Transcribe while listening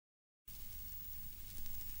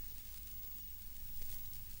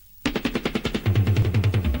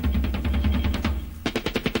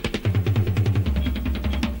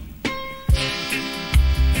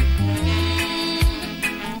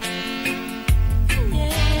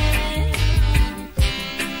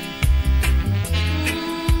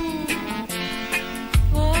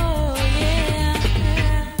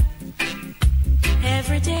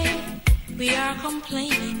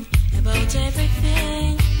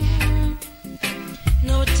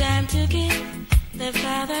to give the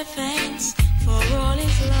Father thanks for all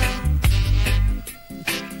his love.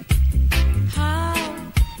 How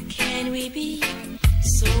can we be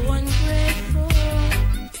so ungrateful?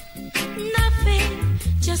 Nothing,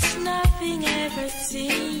 just nothing ever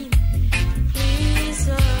seemed please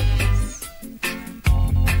us.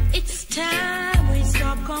 It's time we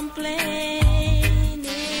stop complaining.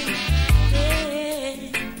 Yeah.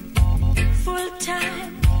 Full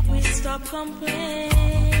time we stop complaining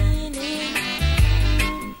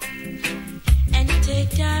and take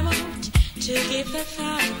time out to give the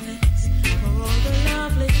Father thanks for all the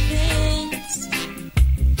lovely things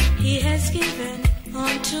he has given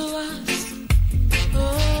unto us. Oh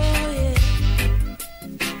yeah.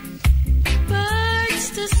 Birds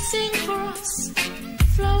to sing for us,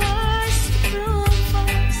 flowers to bloom for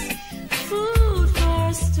us, food for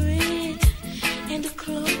us to eat, and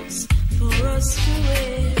clothes for us to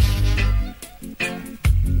wear.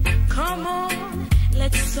 Come on,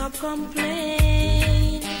 let's stop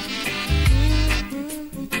complaining.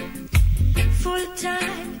 Full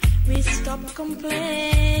time, we stop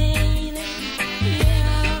complaining.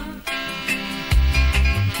 Yeah.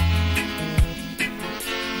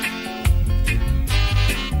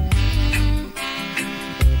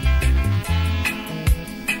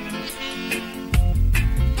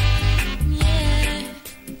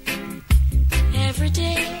 Every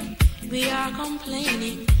day we are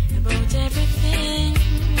complaining about everything.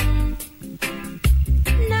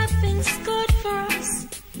 Nothing's good for us.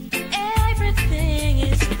 Everything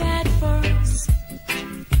is bad for us.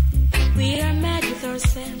 We are mad with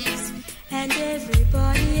ourselves and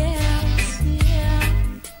everybody else. Yeah.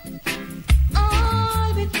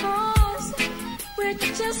 All because we're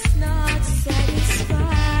just not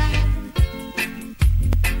satisfied.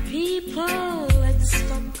 People, let's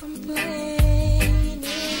stop complaining.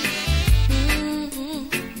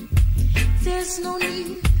 There's no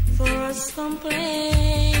need for us complaining.